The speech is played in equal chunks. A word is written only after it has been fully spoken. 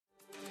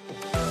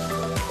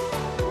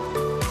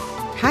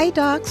Hi,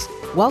 docs.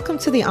 Welcome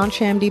to the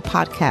EntreMD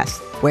podcast,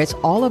 where it's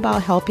all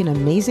about helping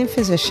amazing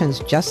physicians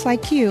just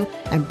like you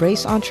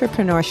embrace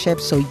entrepreneurship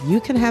so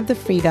you can have the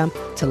freedom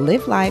to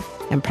live life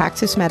and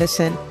practice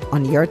medicine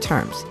on your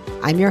terms.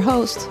 I'm your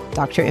host,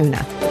 Dr.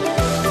 Una.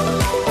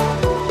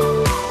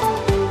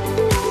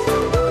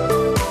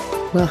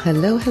 Well,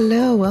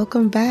 hello.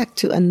 Welcome back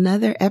to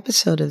another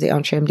episode of the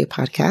EntreMD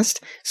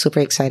podcast.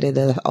 Super excited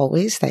as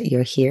always that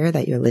you're here,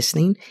 that you're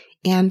listening.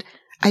 And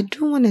I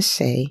do want to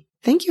say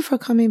thank you for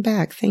coming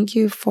back. Thank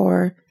you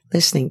for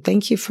listening.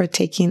 Thank you for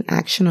taking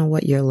action on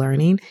what you're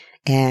learning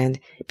and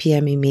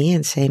PMing me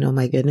and saying, oh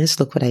my goodness,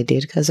 look what I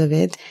did because of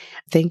it.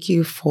 Thank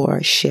you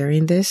for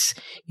sharing this.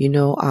 You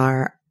know,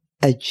 our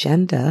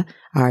agenda,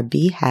 our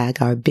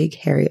BHAG, our big,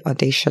 hairy,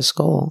 audacious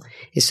goal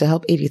is to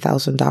help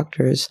 80,000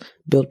 doctors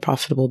build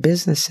profitable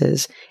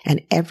businesses.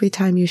 And every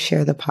time you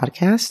share the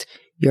podcast,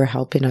 you're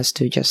helping us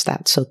do just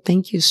that. So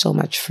thank you so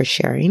much for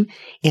sharing.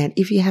 And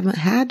if you haven't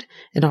had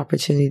an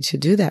opportunity to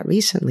do that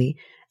recently,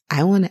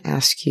 I want to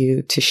ask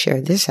you to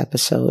share this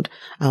episode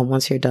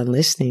once you're done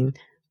listening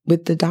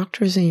with the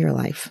doctors in your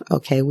life.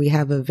 Okay, we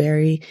have a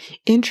very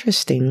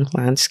interesting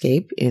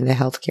landscape in the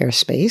healthcare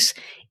space,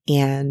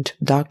 and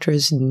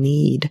doctors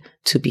need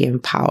to be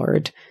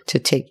empowered to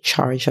take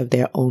charge of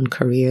their own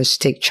careers,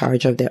 take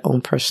charge of their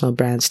own personal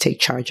brands, take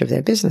charge of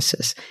their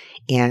businesses.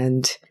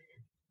 And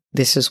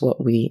this is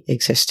what we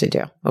exist to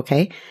do.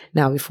 Okay.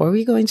 Now, before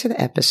we go into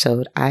the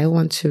episode, I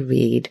want to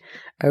read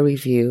a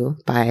review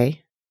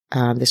by,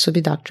 this will be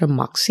Dr.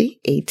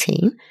 Moxie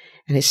 18.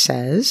 And it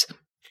says,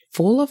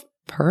 full of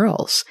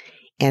pearls.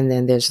 And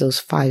then there's those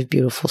 5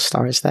 beautiful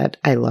stars that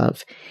I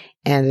love.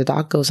 And the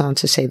doc goes on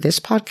to say,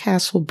 this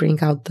podcast will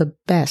bring out the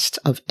best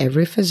of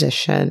every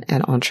physician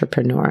and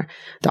entrepreneur.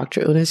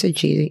 Dr. Una is a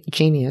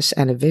genius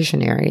and a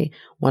visionary,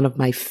 one of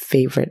my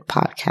favorite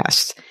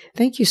podcasts.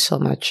 Thank you so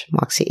much,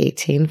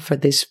 Moxie18, for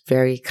this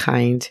very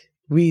kind,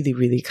 really,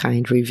 really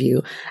kind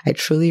review. I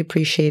truly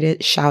appreciate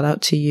it. Shout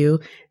out to you.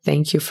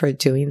 Thank you for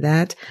doing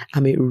that.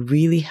 It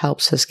really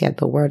helps us get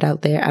the word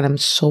out there. And I'm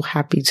so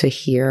happy to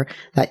hear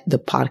that the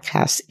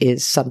podcast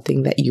is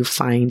something that you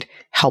find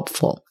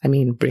helpful.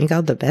 Bring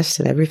out the best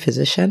in every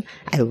physician.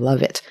 I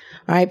love it.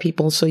 All right,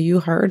 people. So you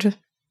heard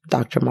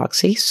Dr.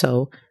 Moxie.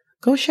 So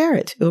go share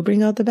it. It will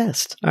bring out the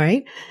best. All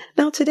right.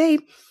 Now today,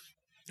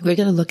 we're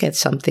going to look at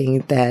something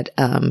that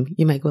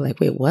you might go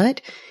like, wait,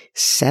 what?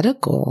 Set a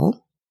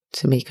goal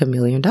to make $1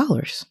 million.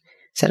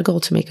 Set a goal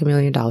to make $1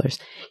 million.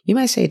 You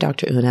might say,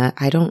 Dr. Una,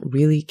 I don't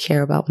really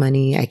care about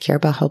money. I care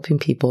about helping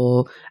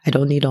people. I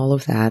don't need all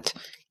of that.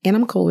 And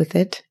I'm cool with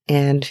it.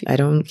 And I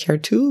don't care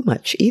too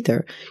much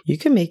either. You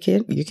can make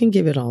it. You can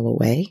give it all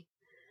away.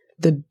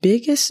 The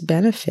biggest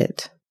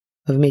benefit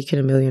of making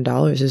 $1 million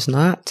is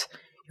not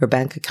your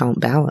bank account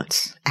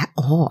balance at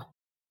all.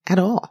 At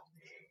all.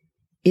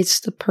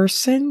 It's the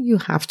person you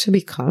have to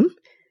become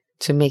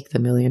to make the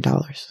 $1 million.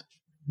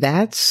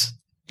 That's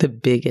the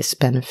biggest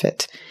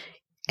benefit.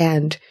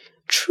 And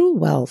true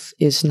wealth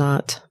is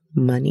not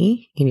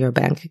money in your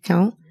bank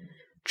account.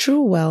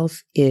 True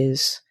wealth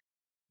is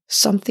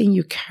something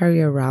you carry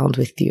around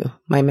with you.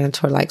 My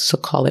mentor likes to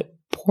call it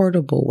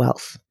portable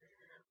wealth.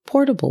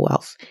 Portable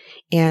wealth.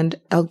 And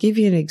I'll give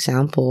you an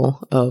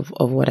example of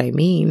what I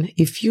mean.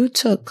 If you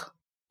took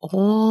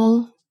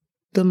all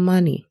the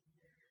money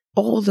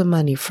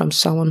from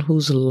someone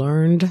who's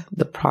learned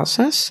the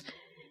process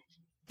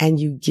and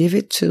you give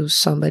it to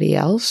somebody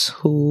else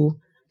who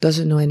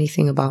doesn't know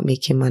anything about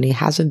making money,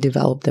 hasn't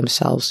developed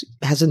themselves,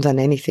 hasn't done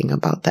anything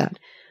about that,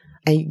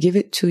 and you give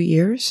it 2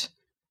 years,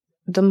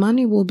 the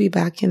money will be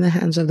back in the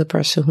hands of the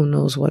person who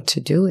knows what to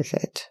do with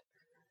it,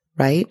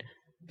 right?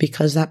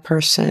 Because that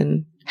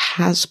person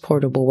has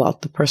portable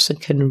wealth. The person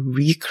can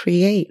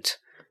recreate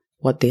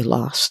what they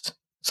lost.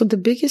 So the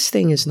biggest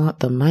thing is not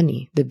the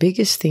money. The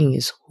biggest thing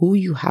is who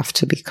you have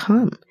to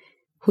become.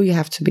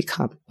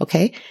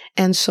 Okay?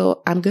 And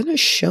so I'm going to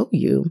show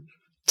you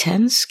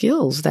 10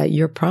 skills that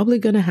you're probably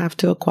going to have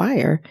to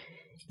acquire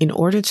in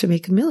order to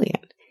make $1 million.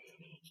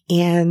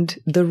 And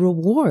the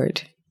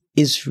reward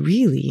is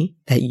really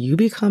that you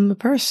become a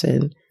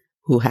person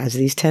who has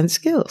these 10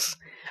 skills.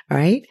 All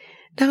right?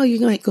 Now you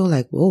might go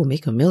like, whoa,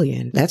 make $1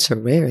 million. That's a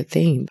rare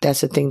thing.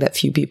 That's a thing that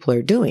few people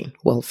are doing.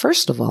 Well,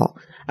 first of all,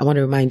 I want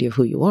to remind you of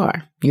who you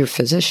are. You're a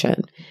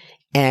physician.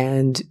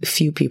 And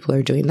few people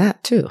are doing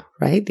that too,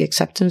 right? The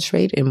acceptance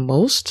rate in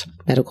most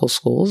medical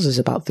schools is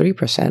about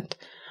 3%,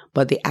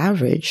 but the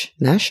average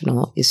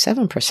national is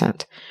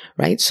 7%,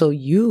 right? So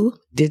you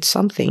did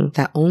something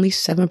that only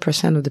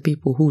 7% of the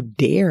people who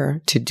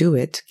dare to do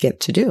it get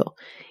to do.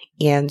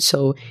 And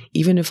so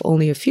even if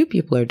only a few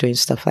people are doing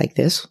stuff like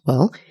this,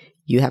 well,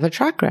 you have a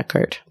track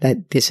record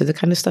that this is the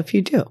kind of stuff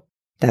you do.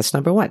 That's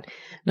number one.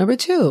 Number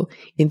two,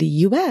 in the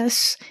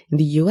U.S.,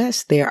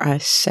 there are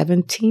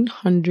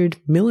 1,700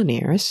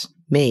 millionaires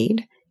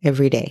made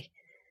every day.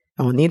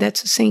 I want that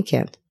to sink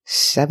in.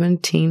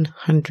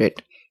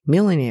 1,700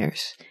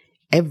 millionaires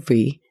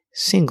every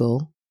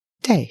single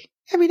day.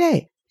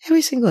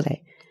 Every single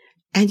day.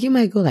 And you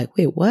might go like,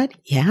 wait, what?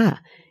 Yeah.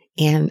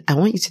 And I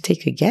want you to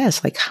take a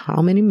guess, like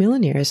how many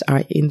millionaires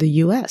are in the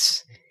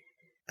U.S.?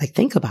 Like,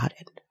 think about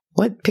it.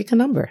 Pick a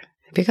number.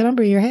 Pick a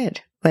number in your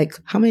head. Like,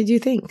 how many do you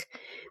think?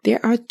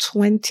 There are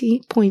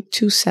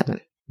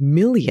 20.27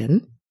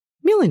 million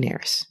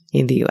millionaires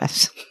in the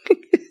US.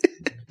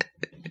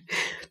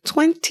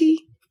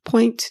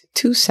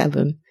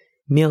 20.27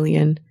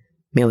 million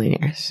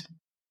millionaires.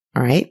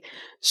 All right.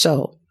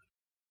 So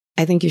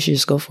I think you should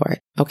just go for it.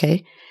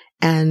 Okay.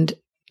 And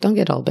don't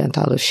get all bent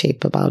out of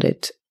shape about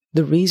it.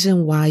 The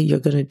reason why you're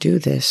going to do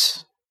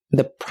this,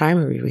 the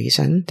primary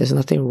reason, there's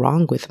nothing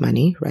wrong with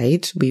money,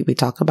 right? We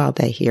talk about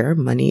that here.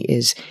 Money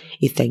is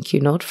a thank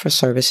you note for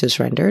services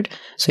rendered.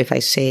 So if I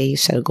say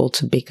set a goal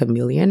to make $1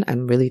 million,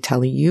 I'm really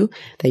telling you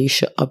that you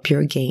should up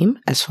your game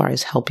as far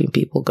as helping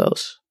people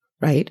goes,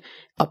 right?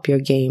 Up your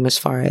game as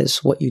far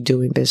as what you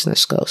do in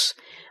business goes.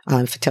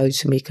 If I tell you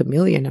to make $1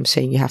 million, I'm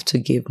saying you have to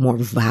give more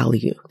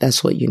value.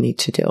 That's what you need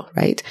to do,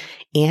 right?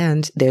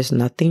 And there's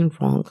nothing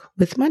wrong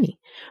with money,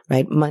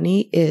 right?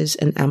 Money is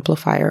an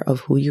amplifier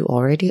of who you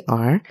already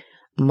are.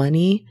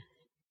 Money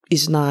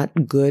is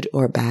not good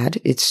or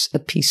bad. It's a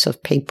piece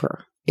of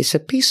paper. It's a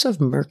piece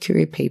of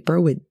mercury paper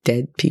with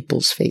dead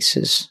people's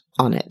faces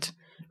on it,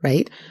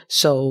 right?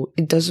 So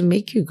it doesn't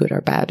make you good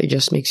or bad. It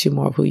just makes you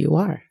more of who you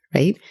are,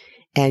 right?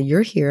 And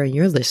you're here and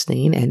you're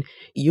listening and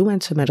you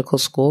went to medical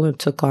school and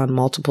took on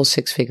multiple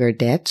 6-figure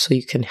debt so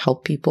you can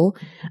help people.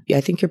 I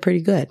think you're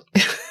pretty good.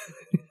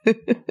 I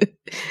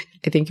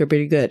think you're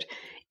pretty good.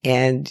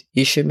 And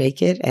you should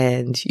make it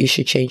and you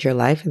should change your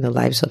life and the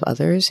lives of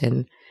others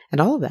and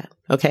all of that.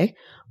 Okay.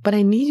 But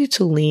I need you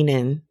to lean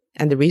in.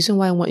 And the reason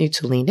why I want you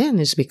to lean in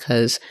is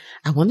because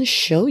I want to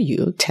show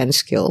you 10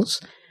 skills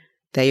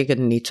that you're going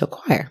to need to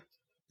acquire.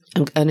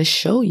 I'm going to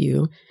show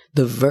you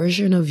the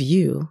version of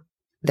you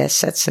that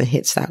sets and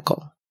hits that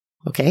goal.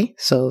 Okay.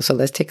 So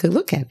let's take a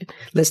look at it.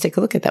 Let's take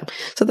a look at them.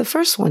 So the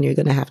first one you're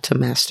going to have to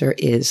master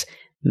is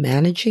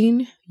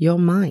managing your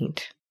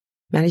mind.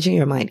 Managing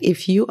your mind.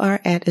 If you are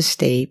at a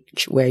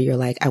stage where you're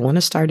like, I want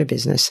to start a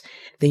business,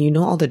 then you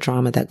know all the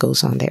drama that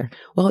goes on there.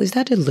 Well, is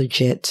that a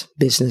legit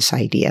business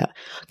idea?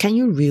 Can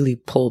you really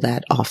pull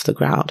that off the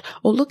ground?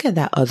 Or look at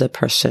that other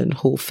person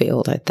who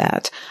failed at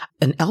that.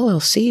 An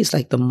LLC is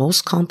like the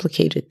most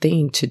complicated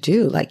thing to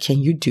do. Like, can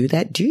you do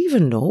that? Do you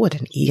even know what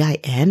an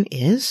EIN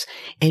is?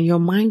 And your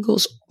mind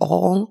goes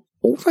all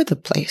over the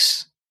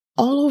place.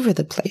 All over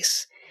the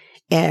place.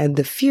 And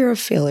the fear of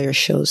failure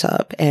shows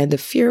up and the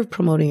fear of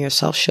promoting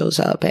yourself shows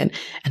up and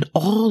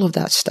all of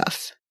that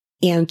stuff.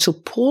 And to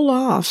pull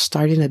off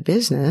starting a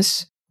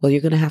business, well,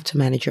 you're going to have to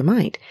manage your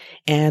mind.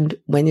 And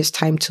when it's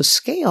time to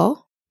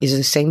scale, it's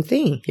the same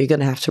thing. You're going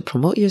to have to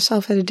promote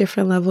yourself at a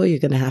different level. You're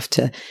going to have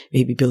to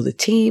maybe build a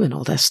team and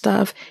all that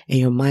stuff. And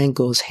your mind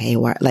goes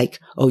haywire, like,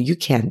 oh, you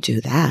can't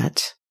do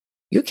that.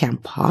 You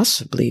can't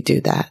possibly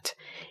do that.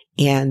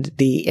 And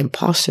the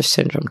imposter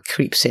syndrome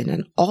creeps in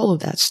and all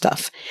of that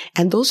stuff.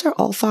 And those are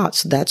all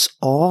thoughts. That's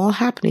all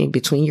happening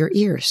between your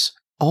ears.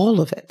 All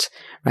of it,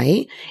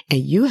 right?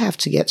 And you have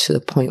to get to the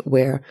point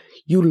where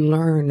you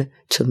learn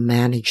to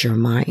manage your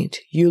mind.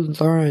 You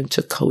learn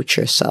to coach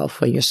yourself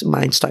when your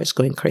mind starts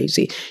going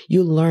crazy.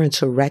 You learn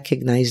to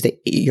recognize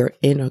your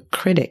inner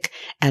critic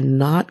and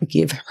not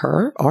give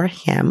her or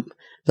him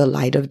the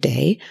light of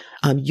day.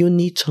 You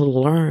need to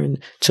learn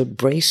to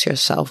brace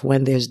yourself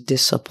when there's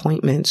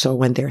disappointments or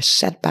when there's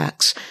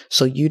setbacks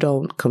so you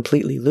don't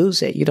completely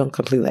lose it. You don't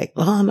completely like,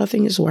 oh,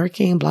 nothing is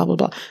working, blah, blah,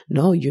 blah.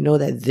 No, you know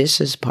that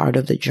this is part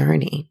of the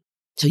journey.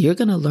 So you're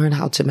going to learn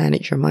how to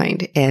manage your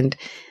mind. And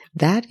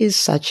that is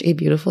such a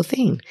beautiful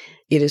thing.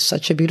 It is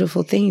such a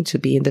beautiful thing to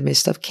be in the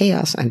midst of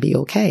chaos and be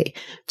okay.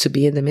 To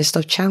be in the midst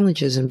of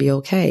challenges and be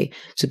okay.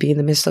 To be in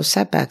the midst of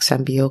setbacks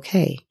and be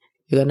okay.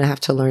 You're going to have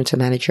to learn to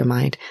manage your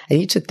mind. I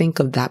need to think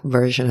of that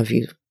version of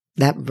you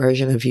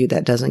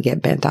that doesn't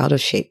get bent out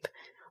of shape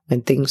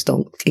when things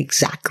don't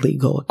exactly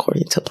go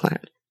according to plan.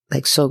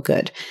 Like, so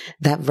good.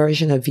 That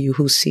version of you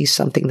who sees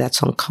something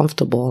that's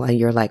uncomfortable and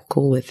you're like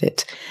cool with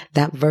it.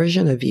 That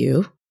version of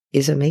you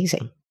is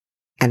amazing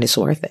and it's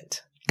worth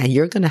it. And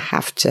you're going to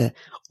have to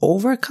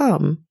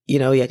overcome,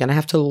 you're going to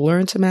have to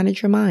learn to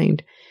manage your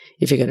mind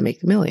if you're going to make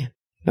the $1 million.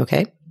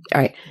 Okay.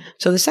 All right.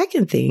 So the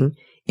second thing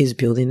is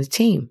building a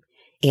team.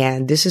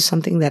 And this is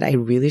something that I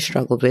really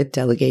struggled with.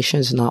 Delegation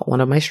is not one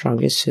of my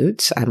strongest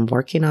suits. I'm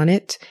working on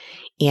it.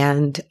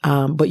 And,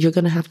 but you're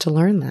going to have to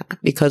learn that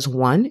because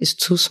 1 is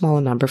too small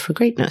a number for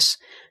greatness.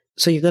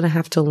 So you're going to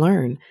have to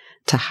learn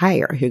to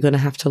hire. You're going to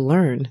have to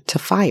learn to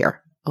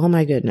fire. Oh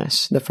my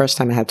goodness. The first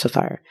time I had to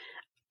fire.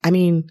 I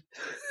mean,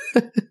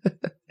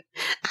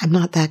 I'm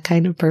not that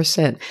kind of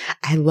person.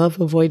 I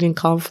love avoiding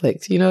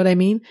conflict. You know what I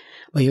mean?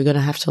 Well, you're going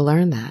to have to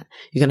learn that.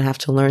 You're going to have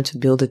to learn to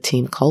build a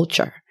team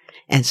culture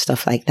and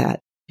stuff like that.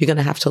 You're going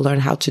to have to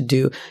learn how to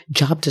do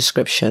job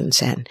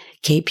descriptions and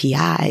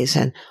KPIs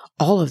and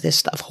all of this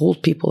stuff,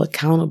 hold people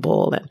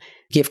accountable and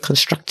give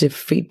constructive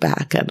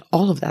feedback and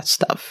all of that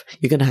stuff.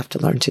 You're going to have to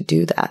learn to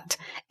do that.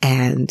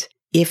 And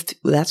if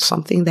that's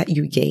something that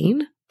you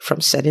gain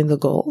from setting the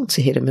goal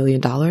to hit $1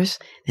 million,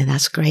 then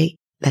that's great.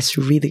 That's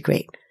really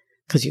great.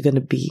 because you're going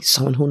to be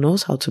someone who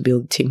knows how to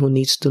build a team,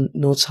 who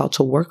knows how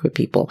to work with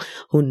people,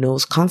 who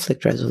knows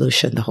conflict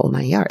resolution, the whole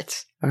 9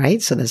 yards. All right.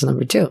 So that's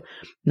number 2.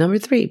 Number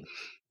three,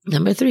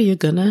 you're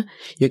going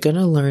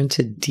to learn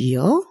to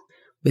deal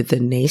with the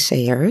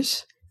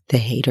naysayers, the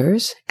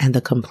haters, and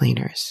the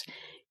complainers.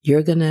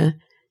 You're going to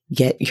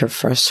get your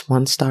first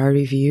 1-star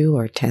review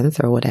or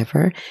 10th or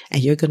whatever,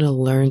 and you're going to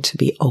learn to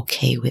be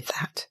okay with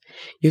that.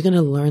 You're going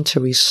to learn to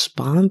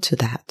respond to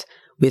that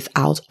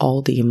without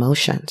all the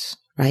emotions,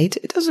 right?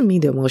 It doesn't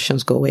mean the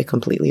emotions go away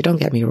completely.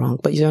 Don't get me wrong,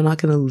 but you're not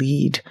going to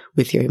lead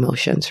with your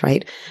emotions,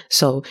 right?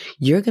 So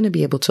you're going to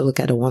be able to look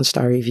at a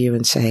 1-star review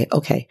and say,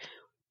 okay,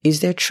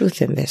 is there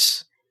truth in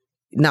this?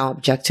 Now,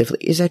 objectively,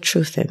 is there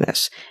truth in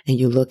this? And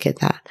you look at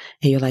that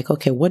and you're like,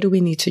 okay, what do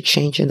we need to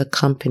change in the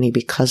company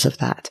because of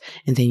that?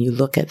 And then you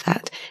look at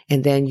that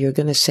and then you're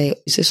going to say,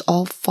 is this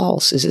all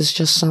false? Is this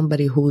just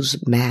somebody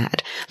who's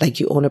mad? Like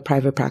you own a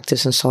private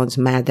practice and someone's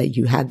mad that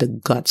you had the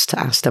guts to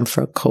ask them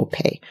for a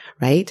copay,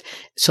 right?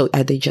 So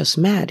are they just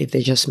mad? If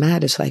they're just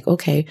mad, it's like,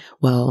 okay,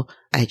 well,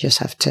 I just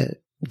have to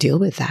deal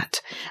with that.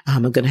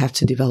 I'm going to have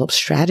to develop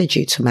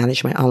strategy to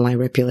manage my online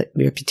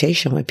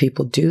reputation when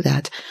people do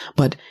that.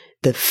 But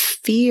the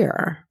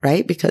fear,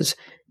 right? Because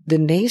the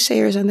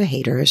naysayers and the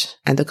haters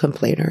and the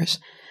complainers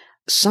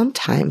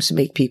sometimes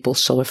make people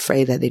so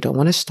afraid that they don't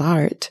want to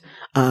start.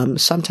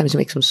 Sometimes it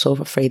makes them so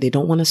afraid they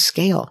don't want to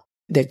scale.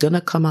 They're going to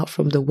come out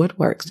from the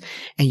woodworks,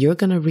 and you're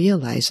going to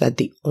realize that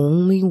the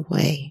only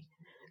way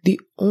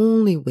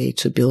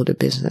to build a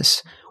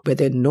business where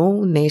there are no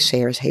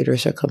naysayers,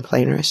 haters, or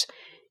complainers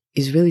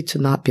is really to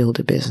not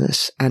build a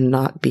business and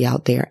not be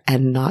out there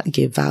and not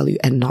give value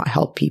and not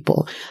help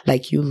people.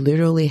 Like you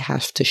literally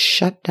have to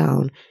shut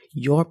down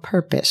your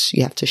purpose.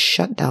 You have to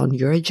shut down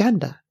your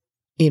agenda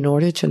in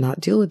order to not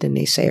deal with the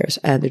naysayers.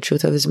 And the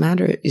truth of this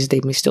matter is they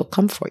may still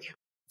come for you,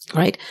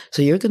 right?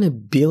 So you're going to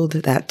build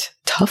that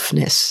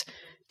toughness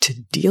to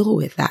deal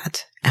with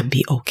that and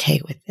be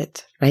okay with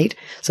it, right?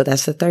 So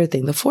that's the third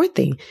thing. The fourth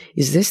thing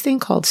is this thing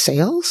called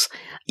sales.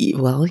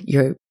 Well,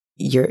 you're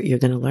going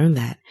to learn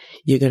that.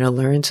 You're going to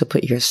learn to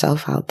put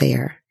yourself out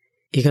there.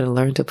 You're going to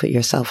learn to put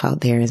yourself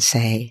out there and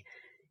say,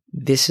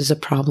 this is a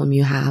problem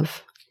you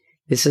have.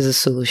 This is a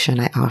solution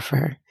I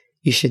offer.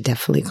 You should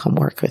definitely come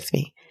work with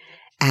me.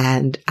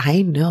 And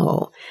I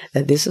know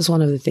that this is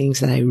one of the things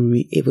that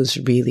it was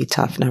really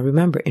tough. Now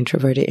remember,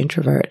 introvert,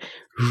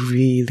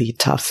 really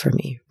tough for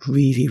me.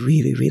 Really,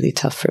 really, really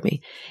tough for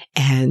me.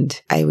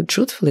 And I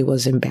truthfully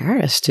was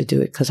embarrassed to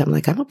do it because I'm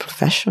like, I'm a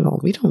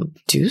professional. We don't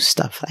do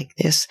stuff like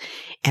this.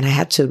 And I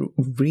had to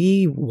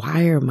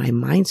rewire my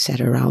mindset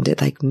around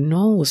it. Like,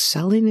 no,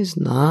 selling is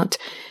not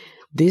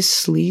this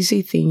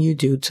sleazy thing you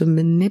do to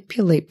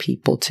manipulate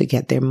people to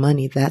get their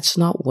money. That's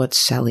not what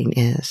selling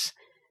is.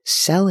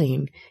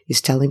 Selling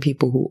is telling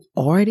people who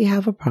already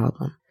have a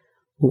problem,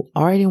 who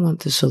already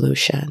want the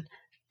solution,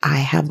 I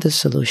have the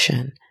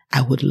solution.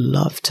 I would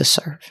love to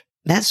serve.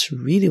 That's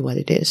really what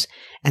it is.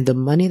 And the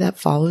money that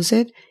follows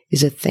it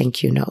is a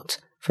thank you note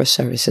for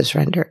services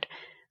rendered.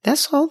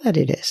 That's all that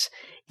it is.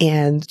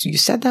 And you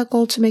set that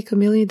goal to make $1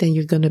 million, then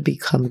you're going to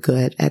become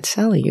good at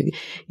selling.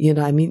 You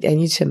know, I mean, I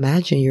need to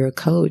imagine you're a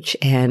coach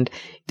and,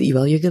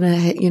 well, you're going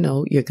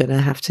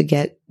to have to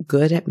get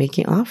good at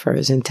making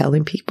offers and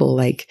telling people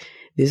like,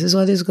 this is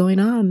what is going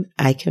on.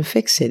 I can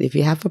fix it. If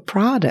you have a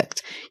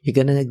product, you're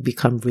going to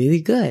become really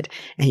good.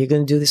 And you're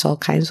going to do this all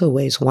kinds of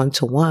ways,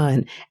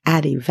 1-to-1,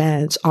 at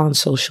events, on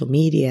social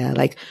media,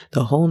 like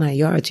the whole 9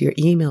 yards, your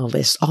email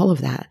list, all of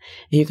that.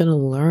 And you're going to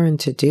learn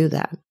to do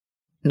that.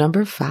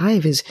 Number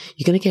 5 is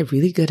you're going to get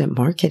really good at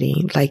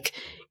marketing. Like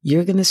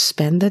you're going to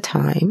spend the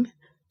time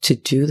to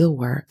do the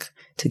work,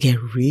 to get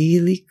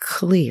really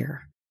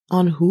clear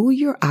on who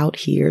you're out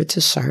here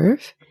to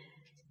serve,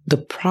 the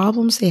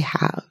problems they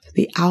have,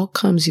 the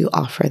outcomes you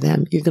offer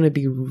them. You're going to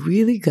be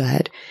really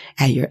good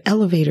at your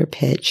elevator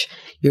pitch.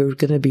 You're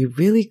going to be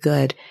really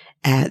good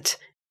at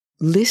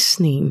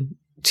listening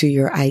to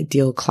your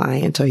ideal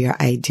client or your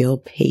ideal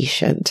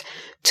patient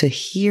to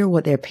hear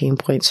what their pain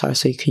points are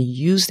so you can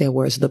use their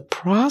words. The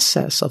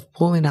process of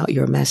pulling out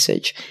your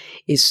message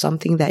is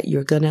something that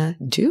you're going to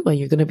do, and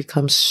you're going to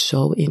become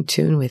so in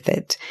tune with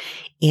it.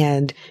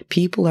 And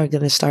people are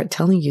going to start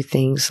telling you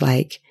things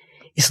like,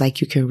 it's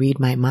like you can read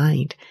my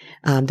mind.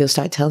 They'll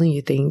start telling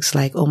you things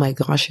like, oh my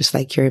gosh, it's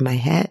like you're in my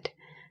head,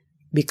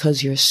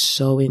 because you're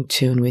so in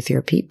tune with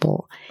your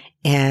people.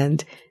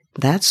 And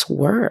that's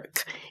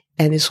work.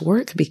 And it's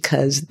work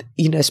because,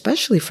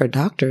 especially for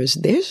doctors,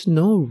 there's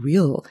no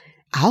real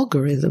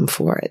algorithm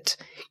for it.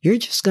 You're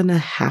just going to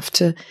have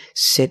to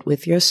sit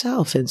with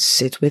yourself and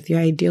sit with your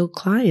ideal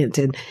client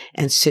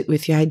and sit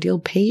with your ideal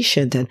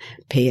patient and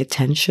pay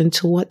attention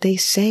to what they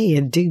say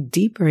and dig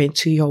deeper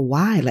into your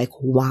why. Like,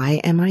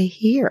 why am I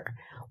here?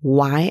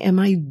 Why am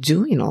I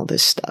doing all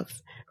this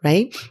stuff?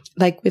 Right?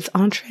 Like with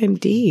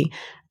EntreMD,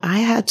 I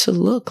had to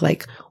look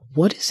like,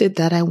 what is it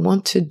that I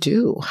want to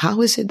do?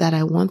 How is it that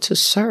I want to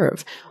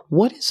serve?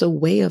 What is a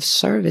way of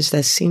service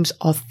that seems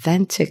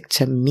authentic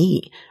to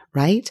me,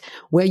 right?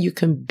 Where you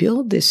can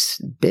build this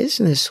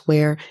business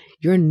where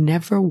You're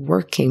never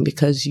working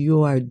because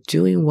you are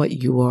doing what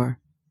you are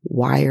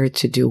wired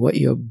to do, what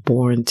you're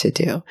born to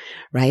do,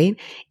 right?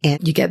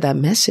 And you get that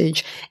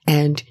message,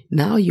 and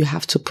now you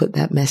have to put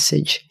that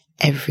message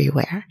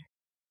everywhere.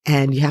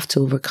 And you have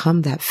to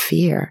overcome that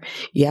fear.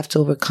 You have to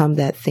overcome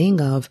that thing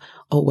of,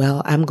 oh,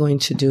 well, I'm going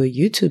to do a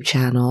YouTube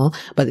channel,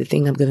 but the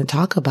thing I'm going to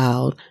talk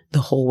about,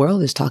 the whole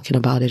world is talking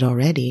about it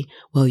already.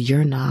 Well,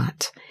 you're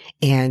not.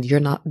 And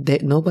you're not,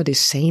 nobody's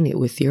saying it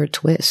with your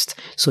twist.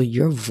 So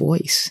your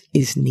voice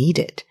is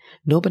needed.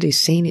 Nobody's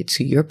saying it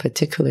to your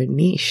particular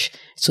niche.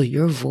 So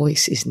your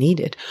voice is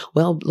needed.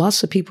 Well,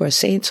 lots of people are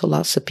saying to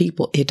lots of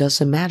people, it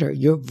doesn't matter.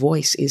 Your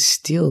voice is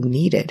still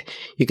needed.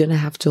 You're going to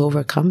have to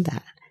overcome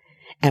that.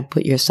 And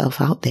put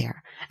yourself out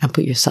there, and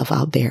put yourself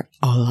out there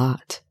a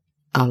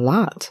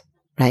lot,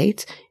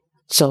 right?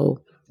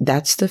 So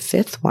that's the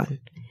fifth one.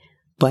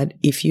 But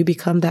if you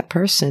become that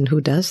person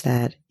who does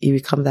that, you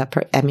become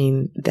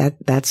that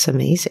that's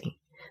amazing.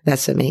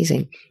 That's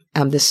amazing.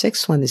 The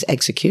sixth one is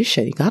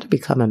execution. You got to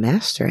become a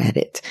master at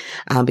it,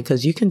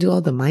 because you can do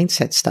all the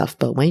mindset stuff,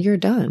 but when you're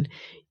done,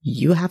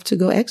 you have to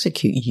go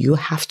execute. You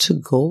have to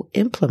go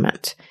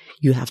implement.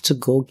 You have to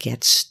go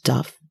get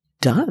stuff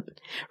done,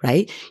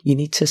 right? You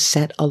need to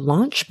set a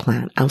launch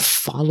plan and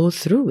follow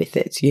through with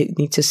it. You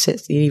need to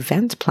set an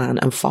event plan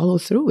and follow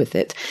through with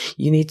it.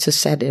 You need to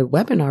set a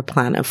webinar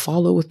plan and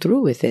follow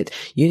through with it.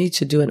 You need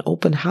to do an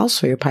open house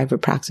for your private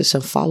practice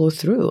and follow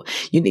through.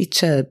 You need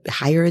to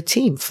hire a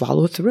team,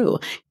 follow through.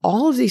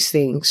 All of these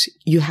things,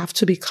 you have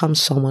to become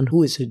someone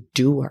who is a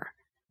doer.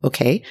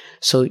 Okay.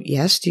 So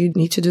yes, you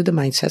need to do the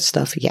mindset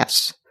stuff.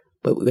 Yes.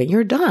 But when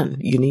you're done,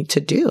 you need to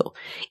do.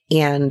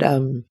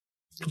 And,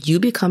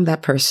 you become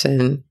that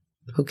person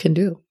who can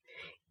do.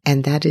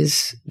 And that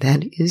is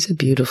a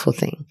beautiful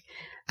thing.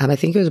 I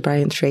think it was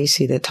Brian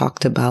Tracy that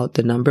talked about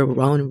the number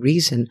one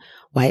reason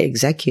why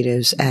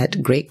executives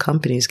at great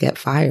companies get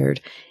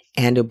fired,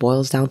 and it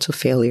boils down to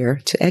failure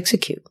to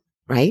execute,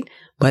 right?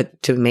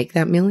 But to make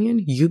that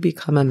million, you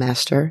become a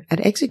master at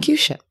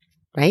execution,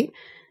 right?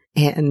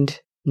 And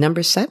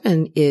number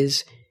 7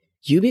 is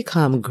you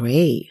become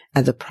great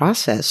at the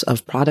process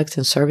of product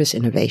and service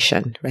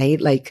innovation,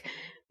 right? Like,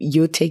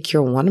 you take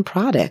your one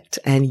product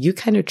and you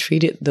kind of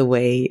treat it the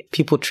way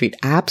people treat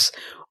apps,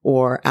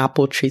 or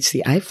Apple treats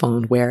the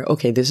iPhone, where,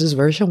 okay, this is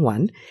version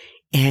 1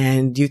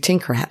 and you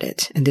tinker at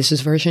it. And this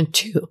is version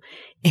 2.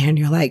 And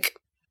you're like,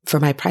 for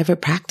my private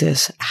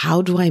practice,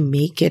 how do I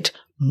make it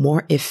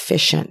more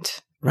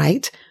efficient?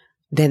 Right?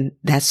 Then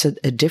that's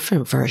a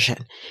different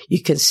version.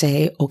 You can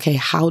say, okay,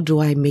 how do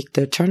I make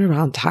the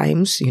turnaround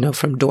times,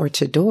 from door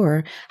to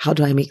door? How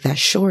do I make that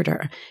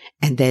shorter?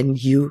 And then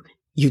you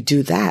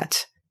do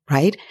that.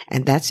 Right?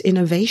 And that's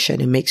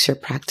innovation. It makes your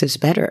practice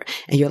better.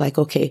 And you're like,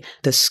 okay,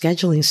 the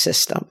scheduling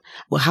system.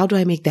 Well, how do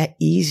I make that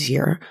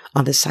easier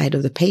on the side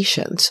of the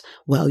patients?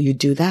 Well, you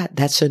do that.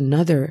 That's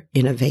another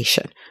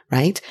innovation,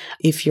 right?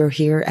 If you're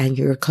here and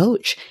you're a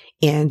coach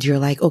and you're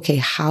like, okay,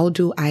 how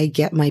do I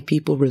get my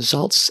people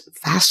results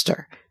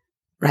faster?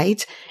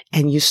 Right?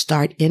 And you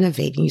start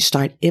innovating, you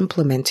start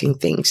implementing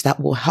things that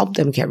will help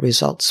them get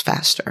results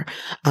faster.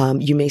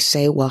 You may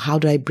say, well, how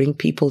do I bring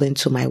people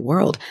into my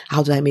world?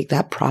 How do I make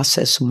that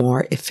process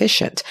more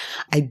efficient?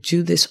 I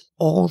do this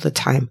all the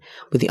time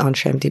with the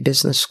EntreMD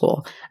Business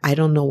School. I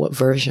don't know what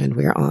version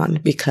we're on,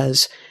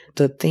 because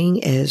the thing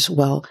is,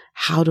 well,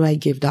 how do I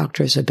give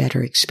doctors a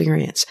better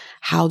experience?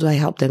 How do I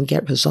help them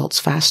get results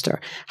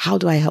faster? How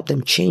do I help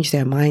them change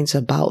their minds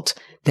about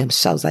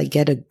themselves? I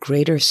get a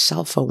greater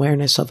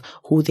self-awareness of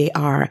who they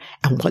are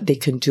and what they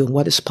can do and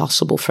what is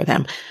possible for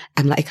them.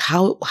 I'm like,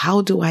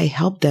 how do I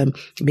help them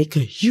make a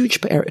huge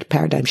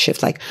paradigm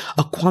shift, like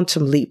a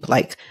quantum leap?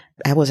 Like,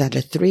 I was at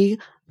a 3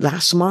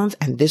 last month,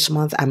 and this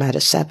month I'm at a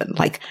 7.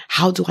 Like,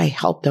 how do I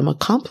help them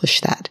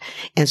accomplish that?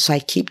 And so I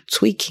keep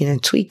tweaking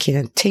and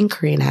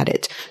tinkering at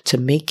it to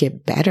make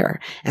it better.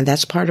 And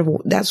that's one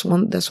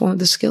of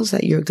the skills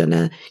that you're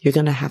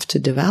gonna have to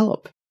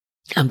develop.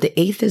 The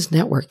 8th is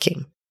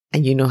networking.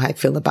 And you know how I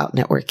feel about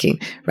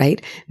networking,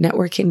 right?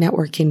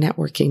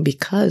 Networking,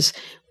 because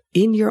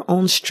in your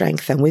own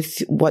strength and with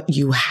what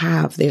you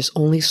have, there's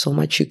only so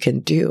much you can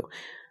do.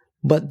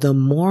 But the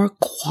more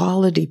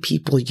quality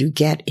people you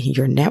get in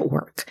your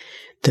network,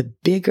 the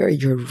bigger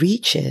your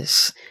reach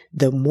is,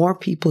 the more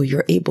people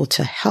you're able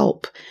to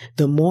help,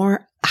 the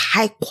more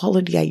high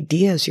quality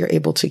ideas you're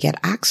able to get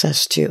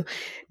access to.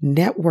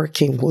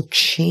 Networking will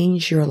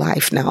change your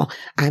life. Now,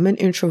 I'm an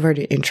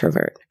introverted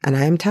introvert, and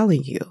I am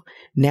telling you,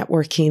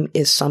 networking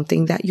is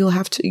something that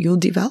you'll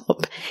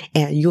develop,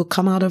 and you'll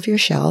come out of your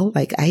shell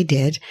like I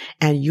did,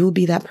 and you'll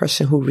be that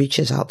person who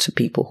reaches out to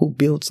people, who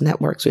builds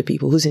networks with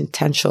people, who's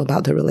intentional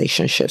about the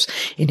relationships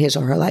in his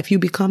or her life. You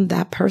become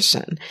that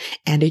person,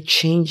 and it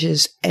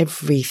changes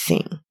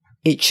everything.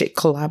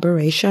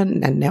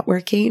 Collaboration and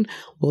networking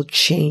will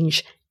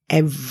change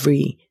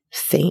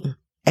everything,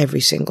 every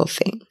single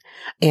thing.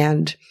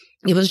 And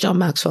it was John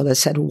Maxwell that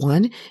said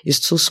 1 is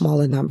too small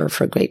a number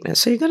for greatness.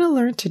 So you're going to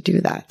learn to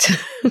do that.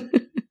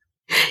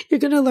 You're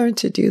going to learn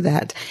to do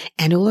that,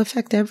 and it will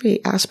affect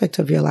every aspect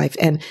of your life.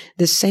 And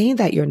the saying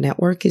that your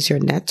network is your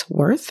net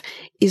worth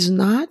is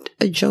not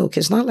a joke.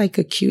 It's not like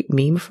a cute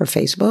meme for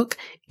Facebook.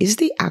 It's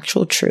the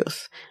actual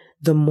truth.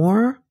 The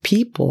more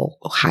people,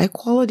 high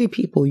quality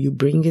people you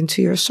bring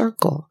into your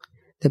circle,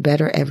 the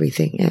better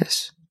everything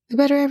is. The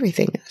better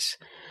everything is.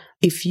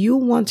 If you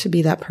want to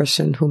be that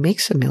person who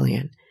makes $1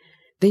 million,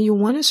 then you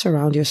want to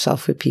surround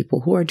yourself with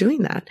people who are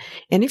doing that.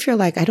 And if you're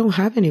like, I don't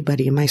have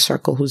anybody in my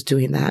circle who's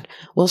doing that,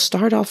 well,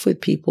 start off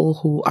with people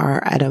who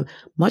are at a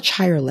much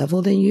higher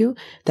level than you,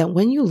 that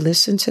when you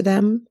listen to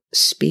them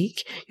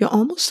speak, you're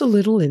almost a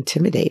little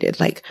intimidated.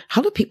 Like,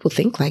 how do people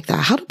think like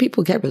that? How do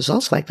people get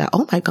results like that?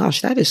 Oh my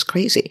gosh, that is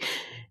crazy.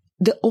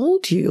 The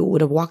old you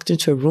would have walked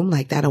into a room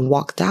like that and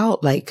walked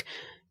out like,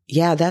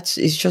 yeah,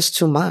 it's just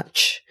too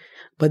much.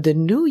 But the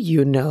new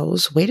you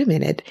knows, wait a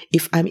minute,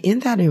 if I'm in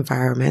that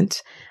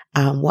environment,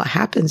 what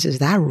happens is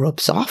that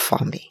rubs off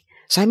on me.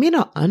 So I may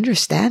not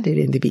understand it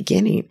in the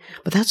beginning,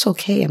 but that's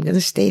okay. I'm going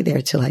to stay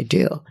there till I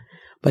do.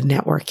 But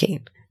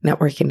networking,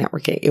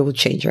 it will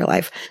change your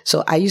life.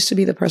 So I used to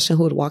be the person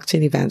who would walk to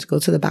an event, go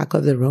to the back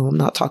of the room,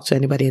 not talk to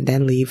anybody, and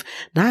then leave.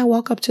 Now I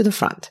walk up to the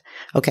front.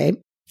 Okay.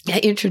 I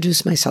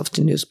introduce myself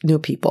to new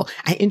people.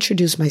 I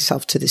introduce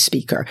myself to the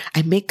speaker.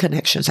 I make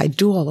connections. I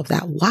do all of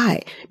that.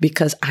 Why?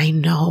 Because I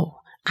know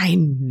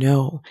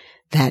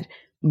that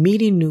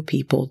meeting new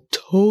people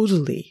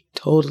totally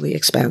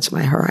expands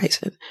my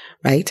horizon,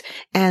 right?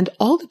 And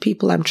all the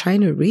people I'm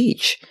trying to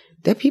reach,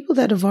 they're people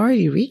that have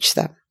already reached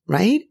them,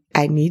 right?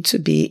 I need to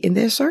be in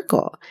their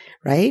circle,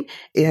 right?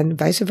 And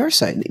vice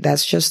versa.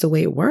 That's just the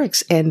way it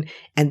works. And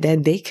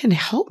then they can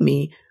help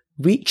me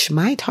reach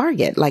my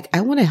target. Like,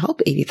 I want to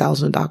help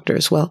 80,000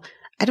 doctors. Well,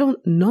 I don't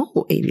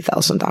know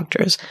 80,000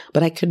 doctors,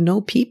 but I can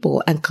know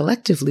people, and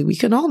collectively we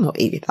can all know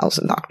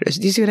 80,000 doctors.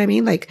 Do you see what I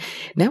mean? Like,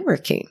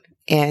 networking.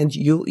 And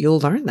you'll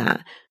learn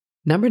that.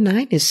 Number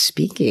 9 is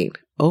speaking.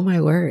 Oh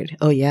my word.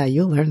 Oh yeah,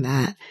 you'll learn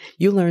that.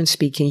 You learn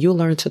speaking. You'll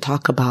learn to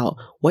talk about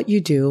what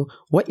you do,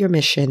 what your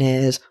mission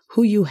is,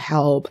 who you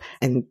help,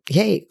 and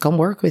hey, come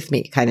work with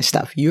me kind of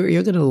stuff.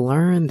 You're going to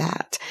learn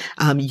that.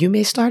 You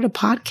may start a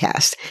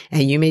podcast,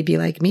 and you may be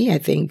like me. I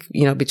think,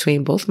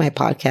 between both my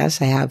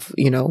podcasts, I have,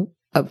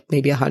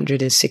 maybe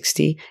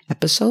 160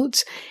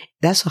 episodes.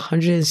 That's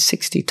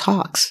 160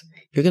 talks.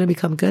 You're going to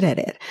become good at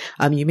it.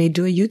 You may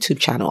do a YouTube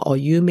channel, or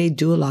you may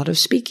do a lot of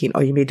speaking,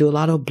 or you may do a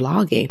lot of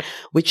blogging,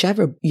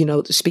 whichever,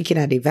 speaking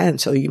at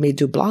events, or you may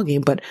do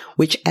blogging, but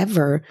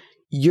whichever,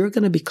 you're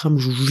going to become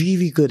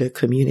really good at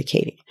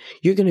communicating.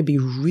 You're going to be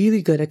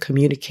really good at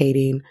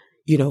communicating,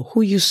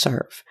 who you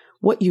serve,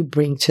 what you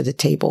bring to the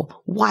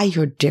table, why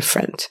you're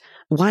different,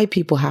 why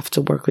people have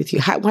to work with you,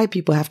 why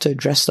people have to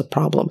address the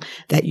problem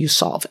that you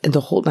solve, and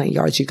the whole 9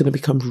 yards. You're going to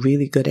become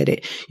really good at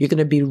it. You're going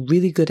to be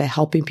really good at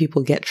helping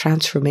people get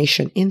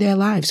transformation in their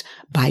lives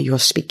by your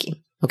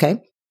speaking.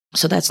 Okay.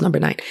 So that's number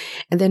 9.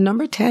 And then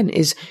number 10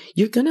 is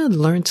you're going to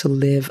learn to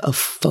live a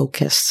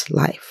focused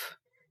life,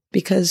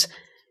 because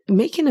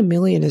making $1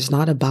 million is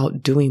not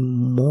about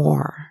doing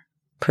more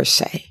per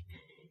se.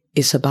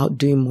 It's about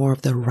doing more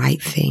of the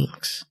right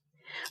things.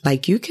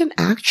 Like, you can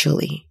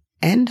actually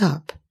end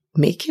up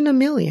making $1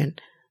 million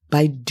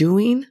by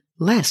doing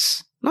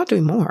less, not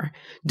doing more,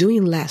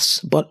 doing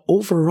less, but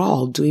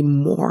overall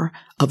doing more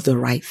of the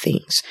right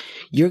things.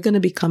 You're going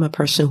to become a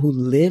person who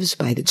lives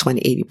by the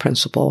 20-80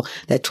 principle,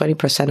 that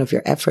 20% of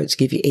your efforts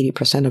give you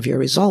 80% of your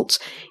results.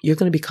 You're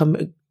going to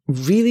become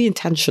really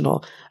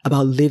intentional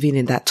about living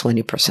in that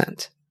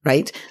 20%,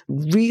 right?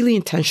 Really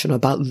intentional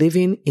about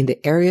living in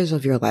the areas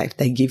of your life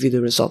that give you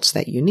the results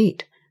that you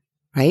need,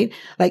 right?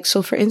 Like,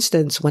 so for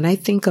instance, when I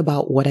think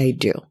about what I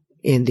do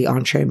in the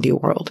EntreMD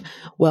world,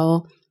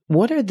 well,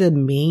 what are the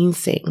main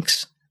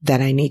things that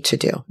I need to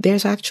do?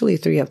 There's actually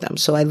 3 of them.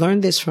 So I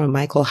learned this from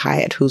Michael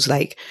Hyatt, who's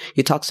like,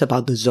 he talks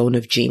about the zone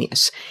of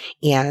genius,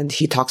 and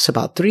he talks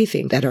about 3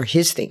 things that are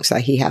his things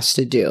that he has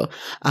to do.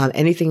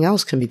 Anything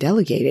else can be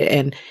delegated.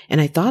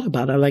 And I thought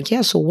about it. I'm like,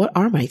 yeah, so what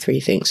are my 3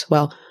 things?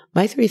 Well,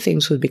 my 3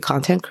 things would be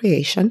content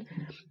creation,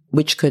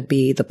 which could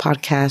be the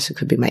podcast. It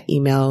could be my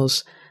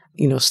emails,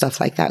 stuff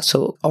like that.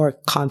 So, or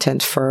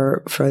content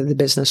for the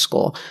business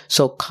school.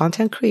 So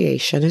content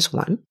creation is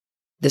one.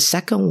 The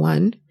second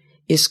one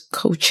is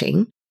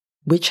coaching,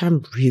 which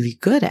I'm really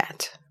good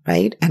at,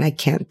 right? And I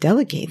can't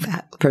delegate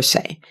that per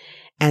se.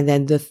 And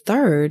then the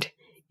third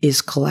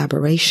is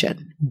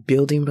collaboration,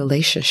 building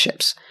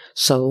relationships.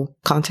 So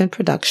content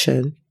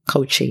production,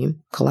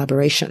 coaching,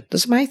 collaboration.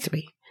 Those are my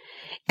 3.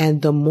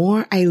 And the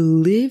more I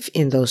live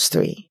in those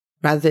 3,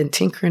 rather than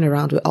tinkering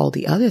around with all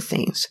the other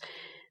things,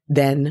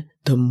 then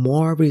the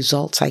more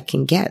results I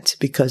can get,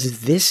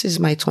 because this is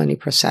my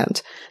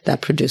 20%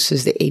 that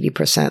produces the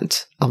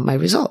 80% of my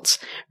results,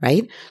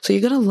 right? So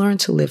you're going to learn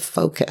to live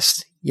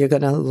focused. You're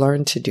going to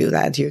learn to do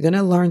that. You're going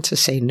to learn to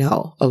say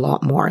no a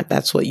lot more.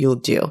 That's what you'll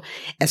do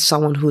as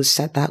someone who has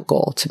set that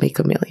goal to make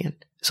 $1 million.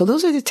 So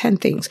those are the 10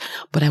 things,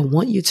 but I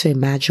want you to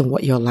imagine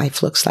what your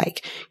life looks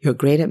like. You're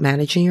great at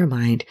managing your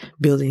mind,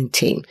 building a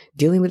team,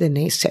 dealing with the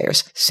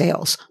naysayers,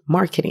 sales,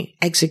 marketing,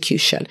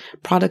 execution,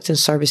 product and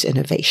service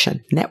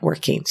innovation,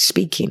 networking,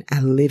 speaking,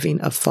 and living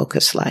a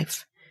focused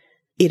life.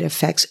 It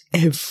affects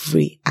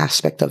every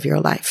aspect of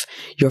your life.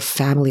 Your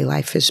family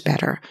life is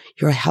better.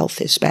 Your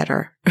health is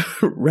better,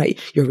 right?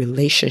 Your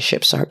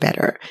relationships are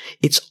better.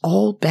 It's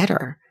all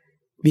better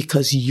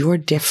because you're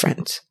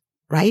different,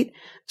 right?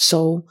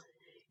 So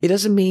it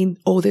doesn't mean,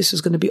 this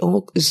is going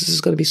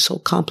to be so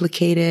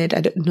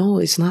complicated. No,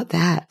 it's not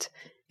that.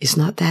 It's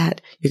not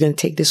that. You're going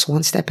to take this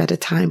one step at a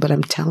time. But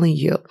I'm telling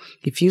you,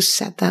 if you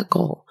set that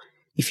goal,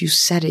 if you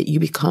set it, you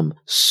become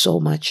so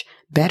much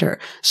better.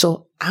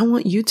 So I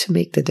want you to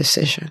make the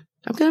decision.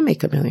 I'm going to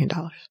make $1 million.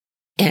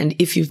 And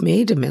if you've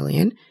made $1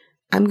 million,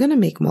 I'm going to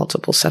make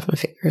multiple 7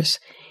 figures.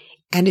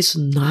 And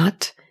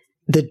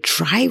the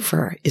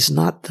driver is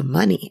not the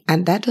money.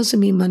 And that doesn't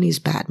mean money's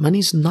bad.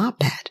 Money's not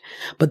bad.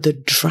 But the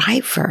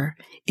driver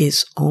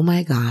is, oh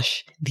my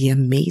gosh, the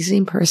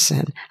amazing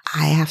person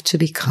I have to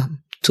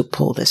become to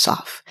pull this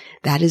off.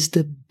 That is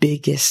the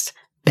biggest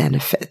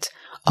benefit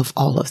of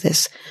all of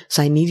this.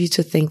 So I need you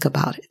to think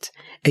about it.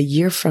 A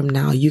year from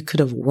now, you could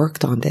have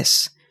worked on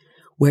this,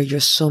 where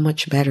you're so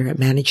much better at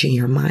managing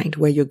your mind,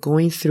 where you're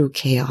going through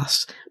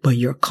chaos, but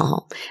you're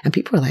calm. And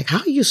people are like, how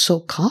are you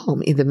so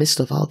calm in the midst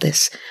of all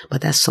this?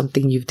 But that's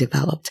something you've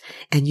developed,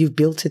 and you've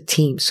built a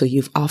team. So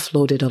you've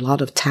offloaded a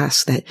lot of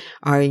tasks that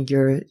are in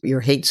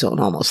your hate zone,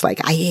 almost like,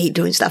 I hate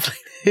doing stuff like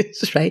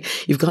this, right?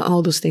 You've got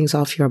all those things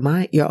off your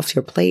mind, you're off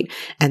your plate,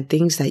 and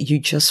things that you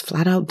just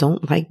flat out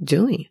don't like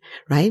doing,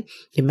 right?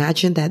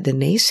 Imagine that the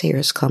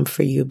naysayers come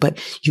for you, but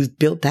you've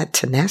built that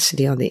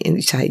tenacity on the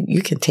inside.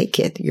 You can take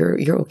it.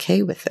 You're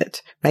okay with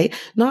it, right?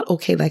 Not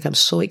okay like I'm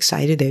so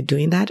excited they're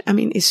doing that. I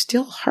mean, it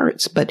still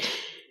hurts, but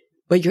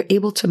you're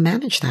able to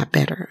manage that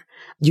better.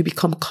 You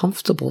become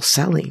comfortable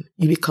selling.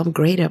 You become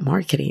great at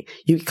marketing.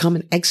 You become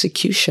an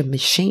execution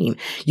machine.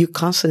 You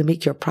constantly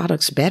make your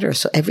products better.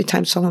 So every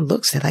time someone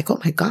looks, they're like,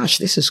 oh my gosh,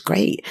 this is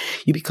great.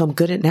 You become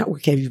good at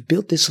networking. You've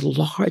built this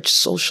large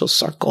social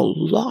circle,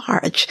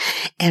 large.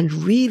 And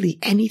really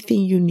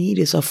anything you need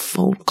is a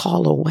phone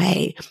call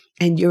away.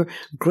 And you're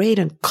great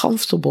and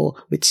comfortable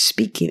with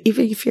speaking.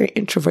 Even if you're an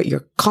introvert,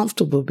 you're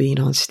comfortable being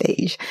on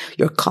stage.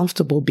 You're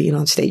comfortable being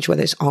on stage,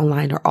 whether it's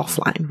online or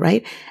offline,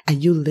 right?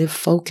 And you live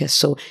focused.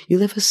 So you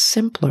live a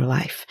simpler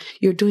life.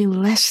 You're doing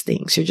less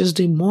things. You're just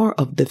doing more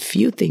of the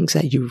few things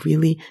that you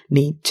really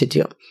need to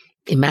do.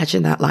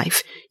 Imagine that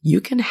life.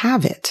 You can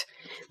have it.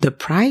 The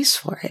price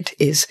for it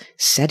is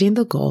setting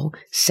the goal,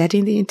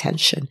 setting the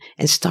intention,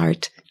 and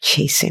start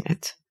chasing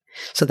it.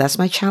 So that's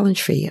my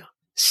challenge for you.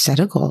 Set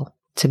a goal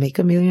to make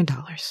 $1 million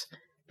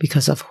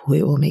because of who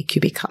it will make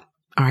you become.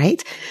 All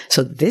right.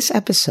 So this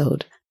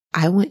episode,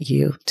 I want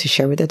you to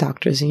share with the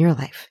doctors in your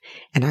life.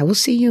 And I will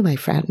see you, my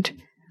friend,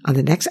 on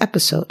the next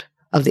episode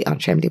of the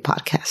EntreMD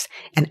podcast.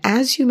 And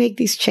as you make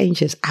these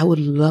changes, I would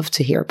love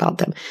to hear about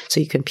them. So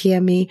you can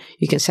PM me,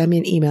 you can send me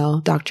an email,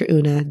 Dr.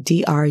 Una,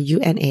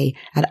 DRUNA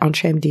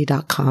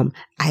 @entremd.com.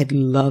 I'd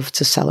love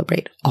to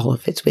celebrate all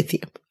of it with you.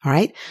 All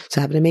right.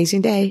 So have an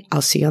amazing day.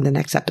 I'll see you on the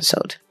next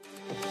episode.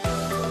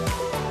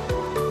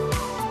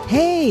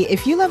 Hey,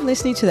 if you love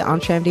listening to the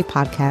EntreMD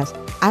podcast,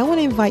 I want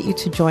to invite you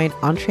to join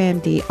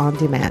EntreMD On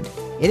Demand.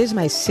 It is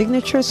my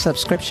signature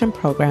subscription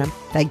program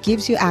that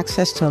gives you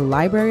access to a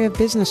library of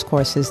business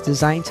courses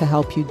designed to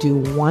help you do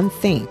one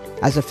thing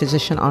as a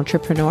physician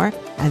entrepreneur,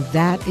 and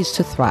that is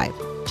to thrive.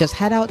 Just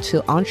head out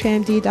to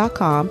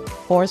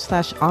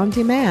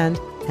entremd.com/on-demand,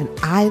 and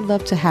I'd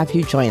love to have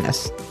you join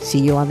us. See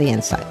you on the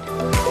inside.